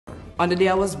On the day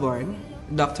I was born,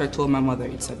 the doctor told my mother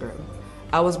it's a girl.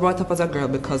 I was brought up as a girl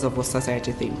because of what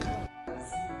society think.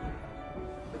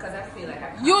 Because I feel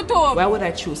like YouTube. Why would I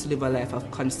choose to live a life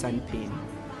of constant pain,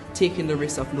 taking the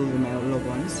risk of losing my loved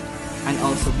ones, and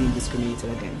also being discriminated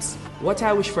against? What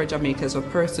I wish for Jamaica is for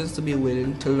persons to be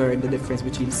willing to learn the difference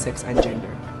between sex and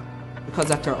gender. Because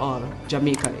after all,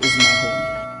 Jamaica is my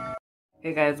home.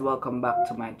 Hey guys, welcome back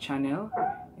to my channel.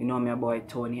 You know me, boy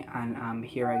Tony, and I'm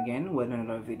here again with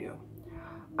another video.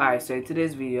 Alright, so in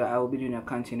today's video I will be doing a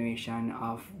continuation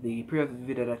of the previous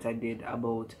video that I did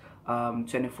about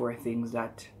 24 things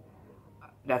that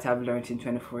I've learned in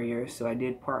 24 years. So I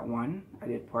did part 1, I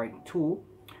did part 2,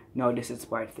 now this is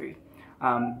part 3.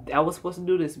 I was supposed to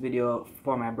do this video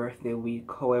for my birthday week,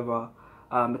 however,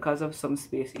 because of some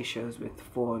space issues with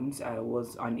phones, I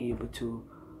was unable to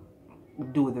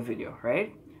do the video,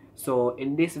 right? So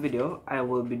in this video I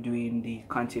will be doing the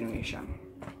continuation.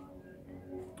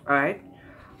 Alright,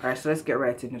 so let's get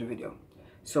right into the video.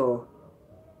 So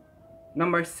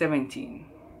number 17,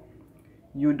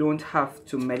 you don't have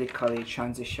to medically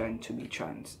transition to be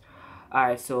trans.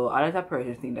 Alright, so a lot of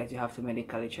persons think that you have to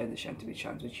medically transition to be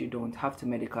trans, which you don't have to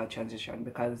medically transition,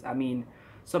 because I mean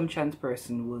some trans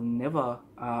person will never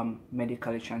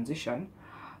medically transition.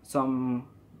 Some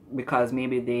because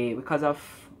because of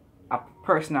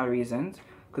personal reasons,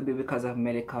 could be because of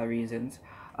medical reasons,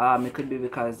 it could be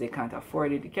because they can't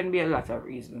afford it. It can be a lot of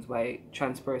reasons why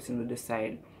trans person will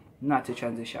decide not to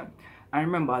transition. And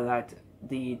remember that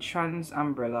the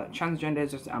transgender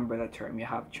is just an umbrella term. You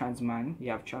have trans man,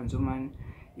 you have trans woman,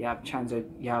 you have gender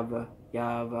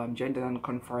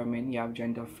non-conforming, you have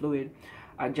gender fluid.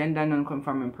 A gender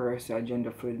non-conforming person, a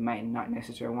gender fluid, might not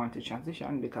necessarily want to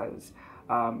transition because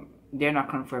they're not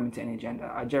conforming to any gender.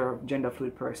 A gender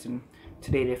fluid person,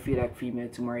 today they feel like female,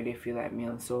 tomorrow they feel like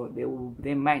male, so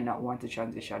they might not want to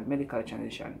transition, medical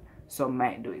transition. Some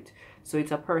might do it. So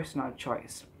it's a personal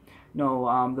choice.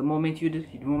 Now, the moment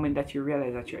that you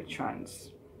realize that you're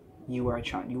trans, you are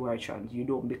trans. You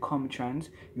don't become trans.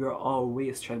 You're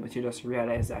always trans, but you just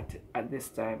realize that at this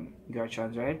time you're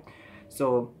trans, right?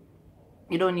 So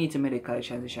you don't need to medically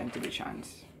transition to be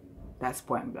trans. That's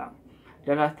point blank.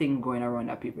 There are things going around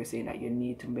that people saying that you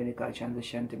need to medically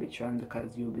transition to be trans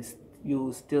because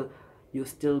you'll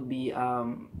still be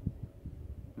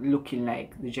looking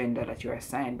like the gender that you're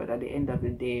assigned. But at the end of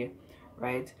the day,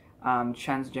 right? Being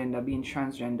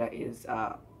transgender is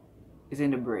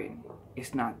in the brain.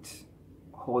 It's not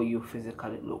how you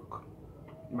physically look,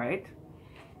 right?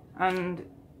 And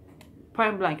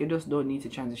point blank, you just don't need to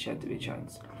transition to be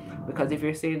trans, because if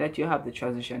you're saying that you have the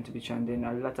transition to be trans, then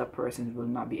a lot of persons will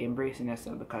not be embracing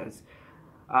yourself, because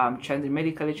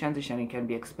medically transitioning can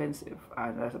be expensive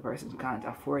and a lot of persons can't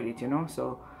afford it, you know.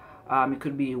 So it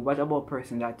could be, what about a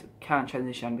person that can't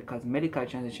transition because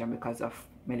of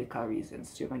medical reasons?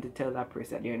 So you're going to tell that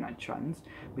person that they're not trans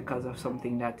because of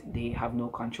something that they have no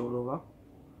control over,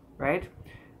 right?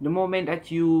 The moment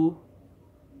that you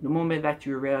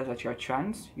realize that you're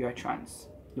trans, you're trans.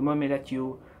 The moment that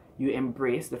you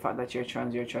embrace the fact that you're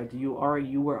trans, you're trans. You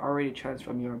were already trans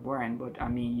from you were born, but I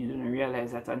mean you didn't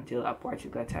realize that until a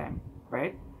particular time,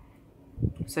 right?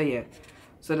 So yeah,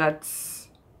 so that's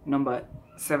number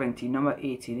 17. Number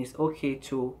 18, it's okay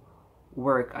to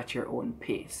work at your own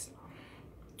pace,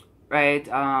 right?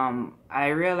 I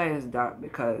realized that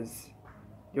because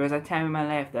there was a time in my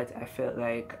life that I felt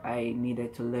like I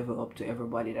needed to level up to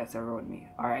everybody that's around me,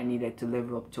 or I needed to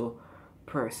level up to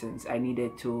persons. I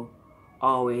needed to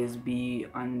always be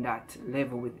on that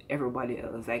level with everybody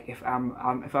else. Like if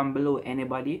I'm below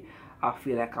anybody, I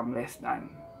feel like I'm less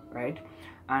than, right?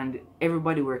 And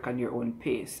everybody work on your own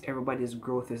pace. Everybody's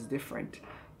growth is different.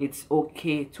 It's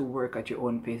okay to work at your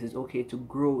own pace. It's okay to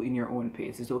grow in your own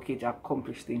pace. It's okay to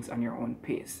accomplish things on your own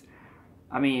pace.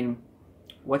 I mean,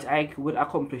 what I would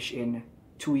accomplish in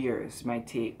 2 years might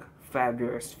take 5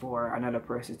 years for another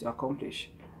person to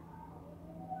accomplish.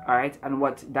 Alright, and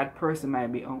what that person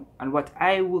might be and what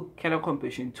I can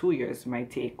accomplish in 2 years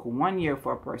might take 1 year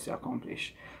for a person to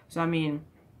accomplish. So I mean,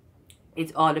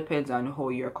 it all depends on how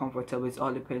you're comfortable. It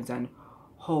all depends on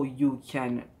how you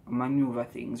can maneuver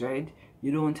things, right?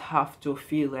 You don't have to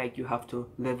feel like you have to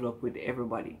level up with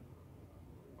everybody.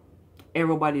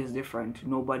 Everybody is different.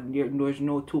 There's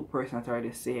no two persons that are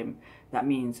the same. That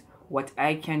means what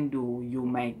I can do, you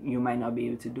might not be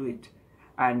able to do it,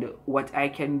 and what I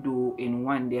can do in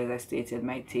 1 day, as I stated,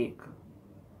 might take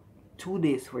 2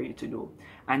 days for you to do.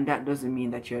 And that doesn't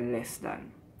mean that you're less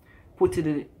than. Put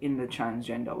it in the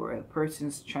transgender world.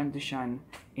 Persons transition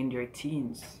in their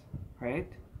teens, right?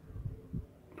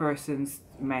 Persons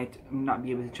might not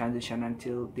be able to transition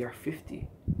until they're 50.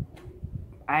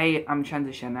 I am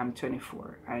transitioning. I'm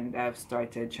 24 and I've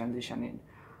started transitioning.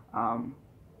 um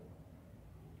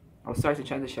I started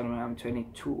transitioning when I'm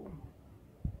 22.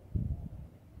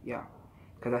 Yeah,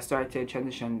 because I started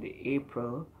transition the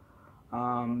April,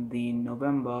 the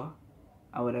November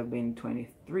I would have been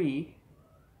 23.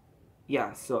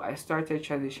 Yeah, so I started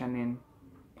transitioning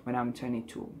when I'm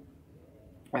 22,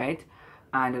 right?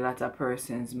 And a lot of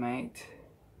persons might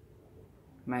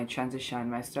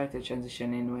transition, might start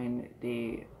transitioning when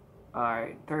they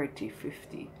are 30,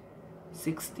 50,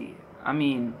 60. I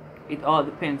mean, it all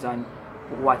depends on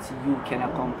what you can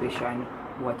accomplish and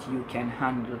what you can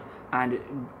handle. And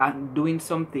doing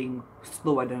something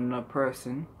slower than another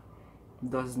person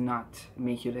does not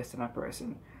make you less than a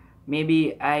person.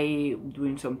 Maybe I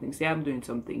doing something, say I'm doing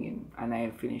something and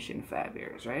I finish in 5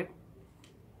 years, right?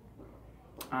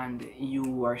 And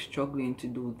you are struggling to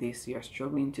do this, you're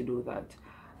struggling to do that,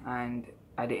 and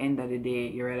at the end of the day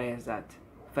you realize that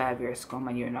 5 years come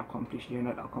and you're not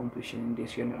accomplishing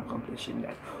this, you're not accomplishing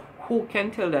that. Who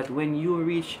can tell that when you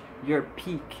reach your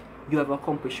peak you have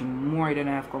accomplished more than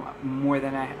I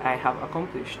have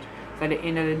accomplished? So at the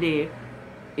end of the day,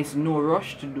 it's no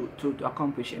rush to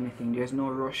accomplish anything. There's no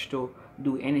rush to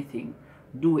do anything.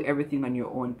 Do everything on your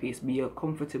own pace. Be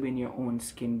comfortable in your own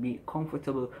skin. Be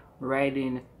comfortable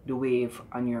riding the wave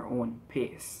on your own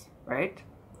pace, right?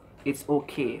 It's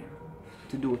okay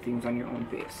to do things on your own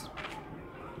pace,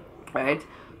 right?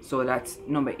 So that's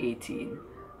number 18.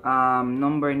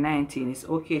 Number 19, it's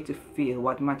okay to fail.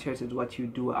 What matters is what you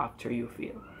do after you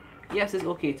fail. Yes, it's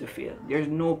okay to fail. There's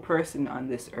no person on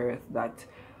this earth that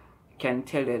can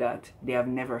tell you that they have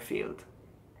never failed.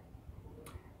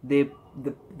 The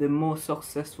most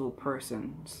successful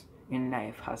persons in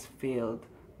life has failed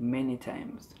many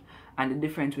times, and the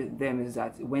difference with them is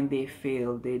that when they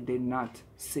fail, they did not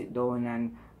sit down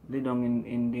and lay down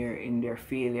in their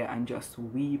failure and just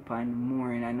weep and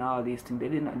mourn and all these things. They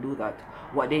did not do that.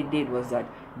 What they did was that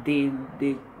they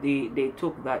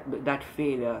took that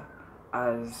failure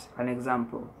as an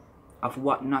example of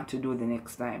what not to do the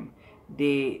next time.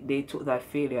 They took that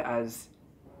failure as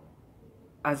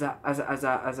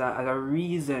a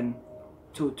reason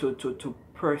to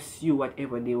pursue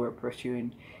whatever they were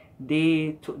pursuing.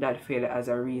 They took that failure as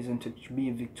a reason to be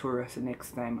victorious the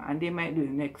next time, and they might do it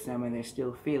next time and they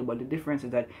still fail. But the difference is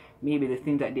that maybe the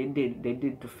thing that they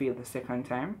did to fail the second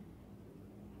time,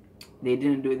 they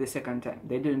didn't do it the second time.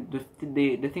 They didn't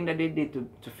the thing that they did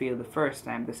to fail the first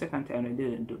time, the second time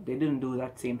they didn't do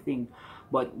that same thing,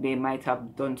 but they might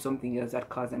have done something else that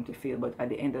caused them to fail. But at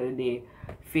the end of the day,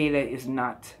 failure is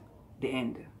not the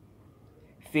end.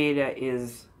 Failure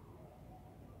is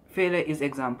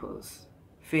examples.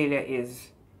 Failure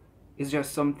is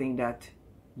just something that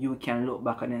you can look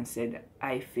back on and say,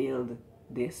 I failed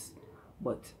this,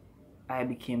 but I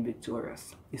became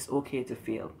victorious. It's okay to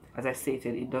fail. As I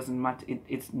stated, it doesn't matter.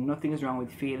 It's nothing is wrong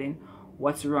with failing.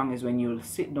 What's wrong is when you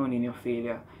sit down in your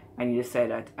failure and you decide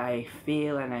that I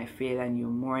fail and you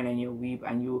mourn and you weep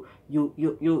and you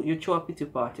throw a pity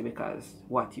party because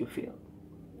what you failed.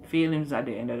 Failing's at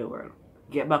the end of the world.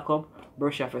 Get back up,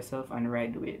 brush off yourself, and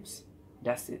ride the waves.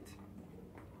 That's it.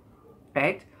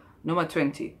 Right? Number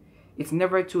 20. It's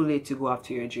never too late to go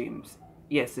after your dreams.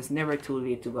 Yes, it's never too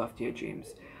late to go after your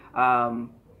dreams.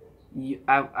 I'm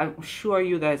sure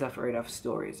you guys have heard of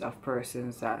stories of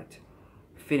persons that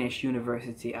finish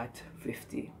university at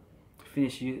 50.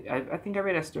 I think I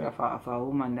read a story of a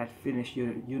woman that finished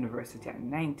university at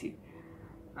 90,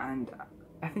 and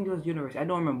I think it was university. I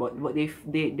don't remember, but they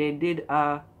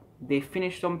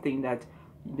finished something that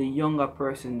the younger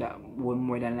person that would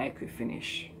more than likely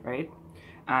finish, right?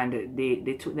 And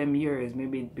they took them years,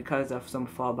 maybe because of some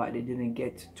fallback they didn't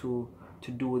get to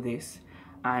do this,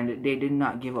 and they did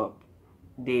not give up.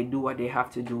 They do what they have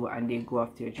to do and they go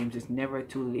after their dreams. It's never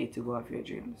too late to go after your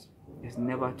dreams. It's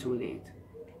never too late,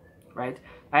 right?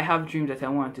 I have dreams that I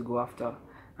want to go after,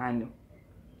 and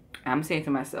I'm saying to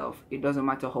myself, it doesn't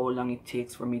matter how long it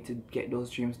takes for me to get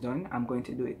those dreams done, I'm going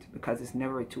to do it because it's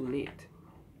never too late.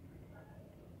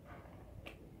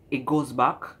 It goes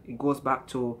back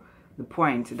to the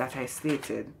point that I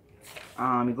stated.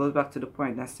 It goes back to the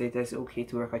point that stated it's okay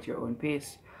to work at your own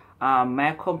pace. My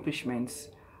accomplishments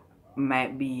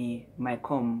might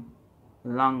come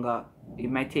longer. It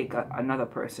might take another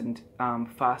person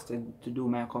faster to do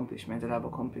my accomplishments that I've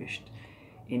accomplished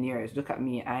in years. Look at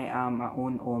me. I am my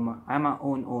own owner. I'm a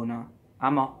home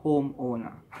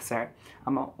owner. Sorry.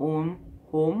 I'm a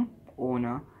home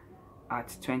owner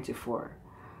at 24.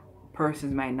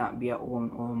 Persons might not be a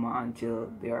home owner until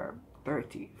they are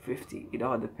 30, 50. It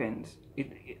all depends.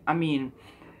 I mean,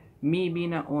 me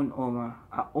being a own owner,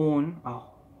 I own a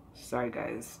sorry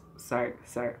guys, sorry,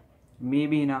 me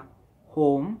being a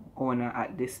home owner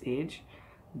at this age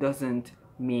doesn't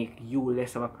make you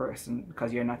less of a person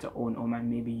because you're not a own home and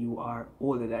maybe you are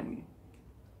older than me,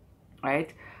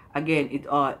 right? Again, it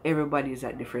all, everybody's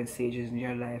at different stages in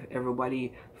your life.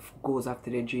 Everybody goes after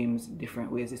their dreams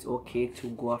different ways. It's okay to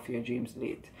go after your dreams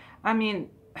late. I mean,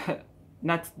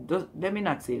 let me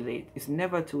not say late. It's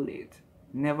never too late.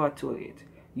 Never too late.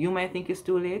 You might think it's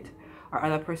too late, or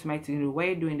other person might think, why are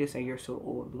you doing this and you're so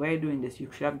old? Why are you doing this? You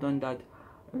should have done that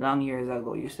long years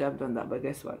ago. You should have done that. But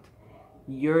guess what?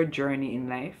 Your journey in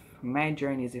life, my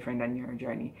journey is different than your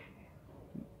journey.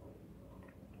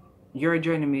 Your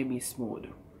journey may be smooth.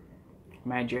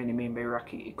 My journey may be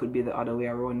rocky. It could be the other way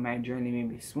around. My journey may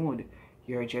be smooth.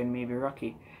 Your journey may be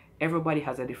rocky. Everybody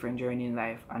has a different journey in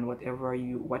life, and whatever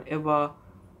your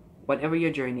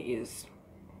journey is,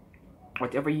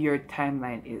 whatever your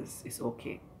timeline is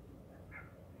okay.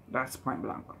 That's point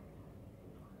blank.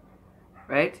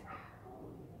 Right?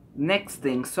 Next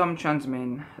thing, some trans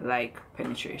men like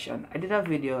penetration. I did a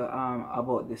video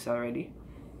about this already.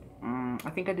 I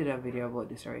think I did a video about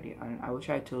this already, and I will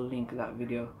try to link that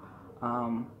video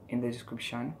in the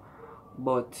description.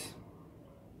 But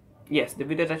yes, the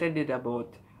video that I did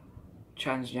about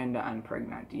transgender and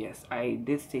pregnant, yes, I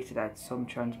did state that some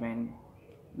trans men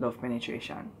love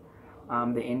penetration.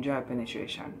 They enjoy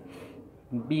penetration.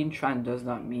 Being trans does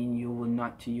not mean you will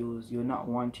not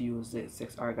want to use the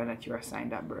sex organ that you are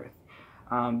assigned at birth.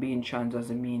 Being trans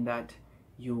doesn't mean that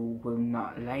you will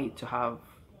not like to have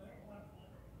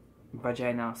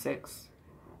vaginal sex.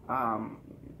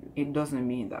 It doesn't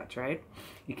mean that, right?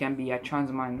 You can be a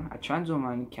trans man. A trans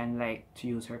woman can like to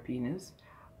use her penis,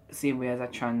 same way as a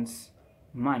trans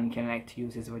man can like to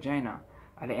use his vagina.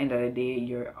 At the end of the day,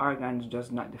 your organs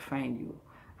does not define you.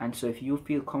 And so if you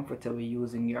feel comfortable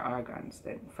using your organs,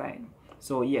 then fine.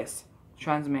 So yes,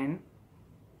 some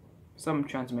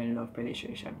trans men love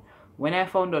penetration. When I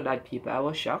found out that people, I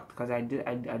was shocked because I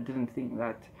didn't think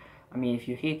that. I mean, if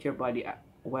you hate your body,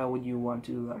 why would you want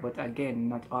to do that? But again,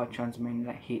 not all trans men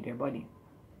like hate their body.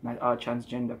 Not all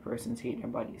transgender persons hate their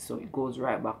body. So it goes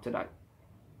right back to that.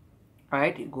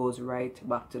 Alright, it goes right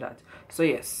back to that. So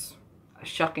yes, as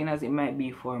shocking as it might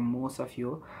be for most of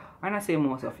you, and I say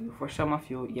most of you, for some of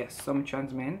you, yes, some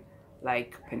trans men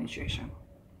like penetration.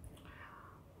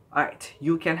 Alright,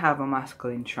 you can have a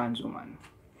masculine trans woman.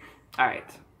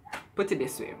 Alright, put it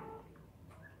this way.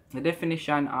 The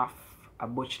definition of a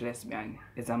butch lesbian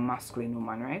is a masculine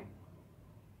woman, right?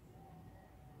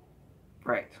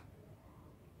 Right.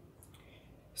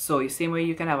 So the same way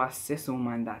you can have a cis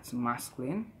woman that's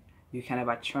masculine, you can have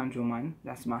a trans woman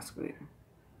that's masculine.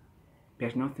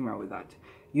 There's nothing wrong with that.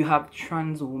 You have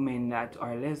trans women that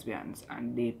are lesbians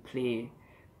and they play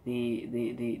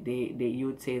you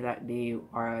would say that they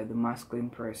are the masculine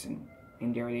person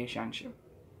in their relationship,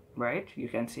 right? You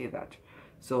can say that.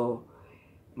 So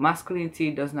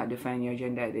masculinity does not define your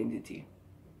gender identity.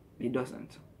 It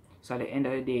doesn't. So at the end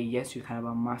of the day, yes, you can have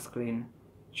a masculine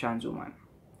trans woman.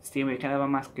 Same way you can have a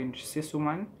masculine cis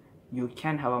woman, you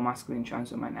can have a masculine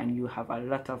trans woman, and you have a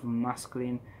lot of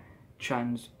masculine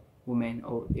trans women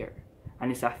out there.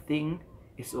 And it's a thing,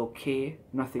 it's okay,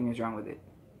 nothing is wrong with it.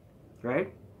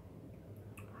 Right?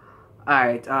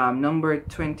 Alright, number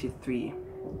 23.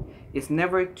 It's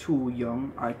never too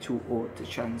young or too old to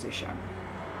transition.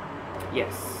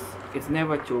 Yes, it's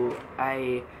never too.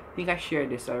 I think I shared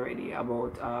this already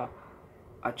about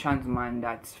a trans man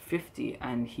that's 50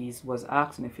 and he was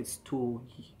asking if it's too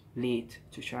late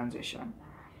to transition.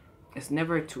 It's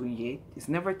never too late. It's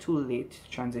never too late to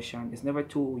transition. It's never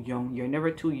too young. You're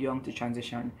never too young to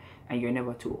transition, and you're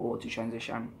never too old to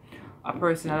transition. A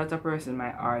lot of person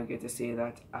might argue to say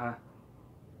that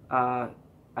a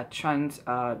trans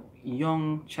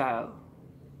young child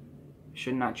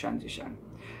should not transition.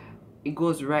 It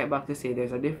goes right back to say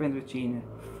there's a difference between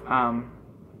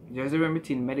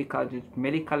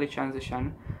medically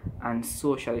transition and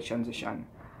socially transition.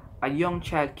 A young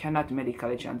child cannot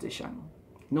medically transition.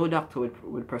 No doctor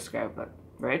would prescribe that,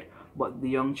 right? But the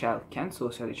young child can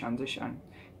socially transition.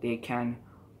 They can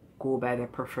go by their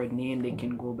preferred name, they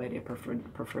can go by their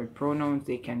preferred pronouns,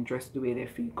 they can dress the way they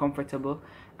feel comfortable,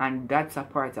 and that's a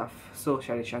part of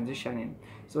socially transitioning.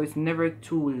 So it's never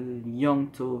too young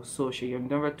to you're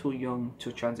never too young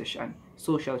to transition,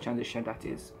 social transition that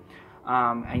is.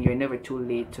 And you're never too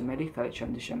late to medically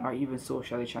transition or even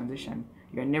socially transition.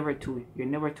 You're never too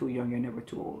young, you're never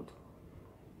too old.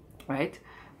 Right?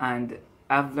 And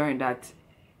I've learned that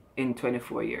in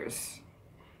 24 years.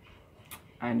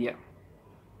 And yeah.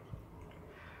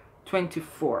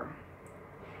 24.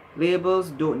 Labels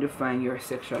don't define your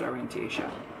sexual orientation.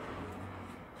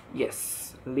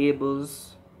 yes,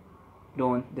 labels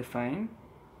don't define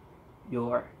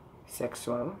your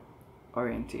sexual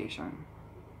orientation,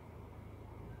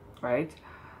 right?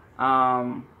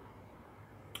 I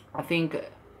think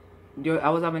I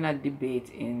was having a debate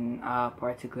in a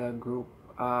particular group,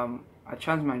 a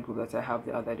trans man group that I have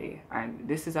the other day, and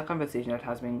this is a conversation that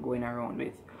has been going around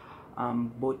with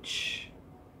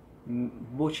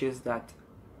butches that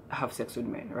have sex with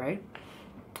men, right?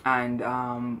 And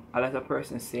a lot of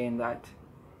persons saying that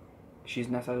she's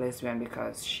not a lesbian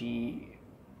because she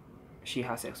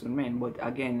has sex with men. But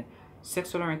again,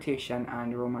 sexual orientation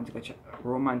and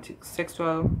romantic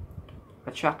sexual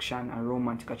attraction and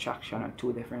romantic attraction are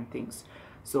two different things.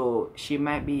 So she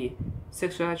might be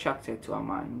sexually attracted to a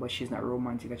man, but she's not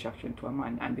romantic attracted to a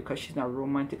man. And because she's not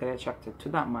romantically attracted to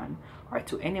that man or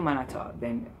to any man at all,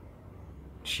 then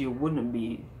she wouldn't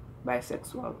be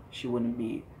bisexual, she wouldn't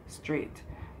be straight.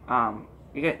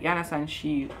 You understand?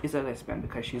 She is a lesbian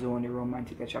because she's only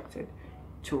romantically attracted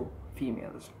to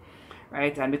females,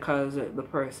 right? And because the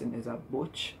person is a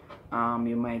butch,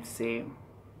 you might say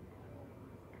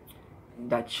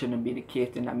that shouldn't be the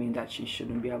case, and I mean that she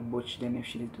shouldn't be a butch then if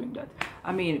she's doing that.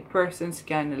 I mean, persons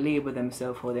can label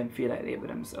themselves how they feel like label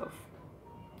themselves.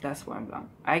 That's point blank.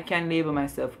 I can label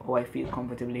myself how I feel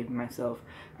comfortable labeling myself.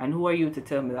 And who are you to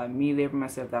tell me that me labeling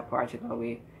myself that particular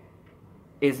way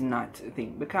is not a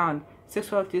thing? Because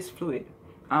sexuality is fluid.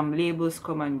 Labels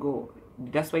come and go.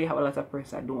 That's why you have a lot of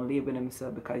persons that don't label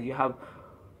themselves, because you have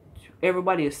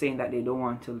everybody is saying that they don't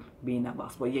want to be in a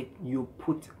box, but yet you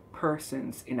put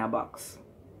persons in a box,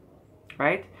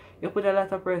 right? You put a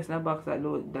lot of persons in a box that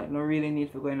don't really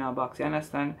need to go in a box. You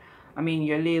understand? I mean,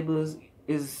 your labels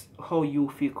is how you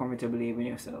feel comfortable labeling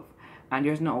yourself, and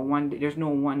there's no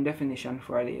one definition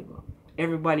for a label.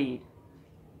 Everybody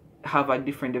have a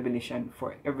different definition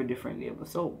for every different label.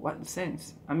 So what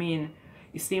sense? I mean,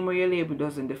 you see, where your label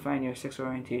doesn't define your sexual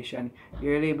orientation,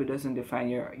 your label doesn't define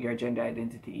your gender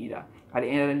identity either. At the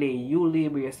end of the day, you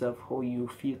label yourself how you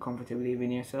feel comfortable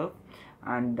labeling yourself,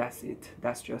 and that's it.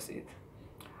 That's just it.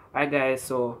 Alright guys,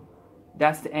 so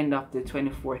that's the end of the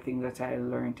 24 things that I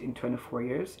learned in 24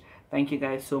 years. Thank you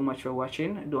guys so much for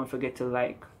watching. Don't forget to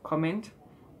like, comment,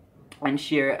 and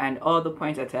share, and all the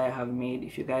points that I have made.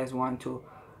 If you guys want to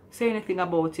say anything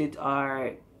about it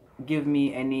or give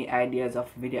me any ideas of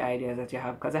video ideas that you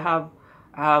have, because I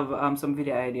have some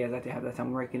video ideas that I have that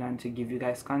I'm working on to give you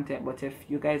guys content. But if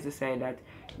you guys decide that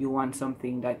you want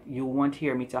something, that you want to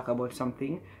hear me talk about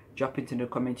something, drop it in the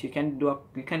comments. You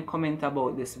can comment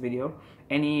about this video,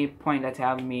 any point that I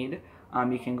have made.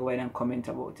 You can go ahead and comment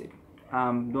about it.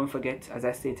 Don't forget, as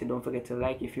I stated, don't forget to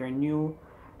like. If you're new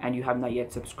and you have not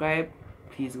yet subscribed,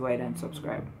 please go ahead and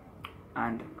subscribe.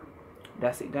 And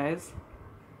that's it guys.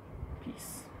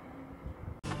 Peace.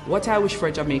 What I wish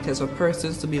for Jamaica is for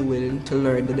persons to be willing to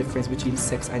learn the difference between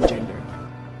sex and gender,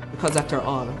 because after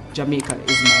all, Jamaica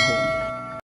is my home.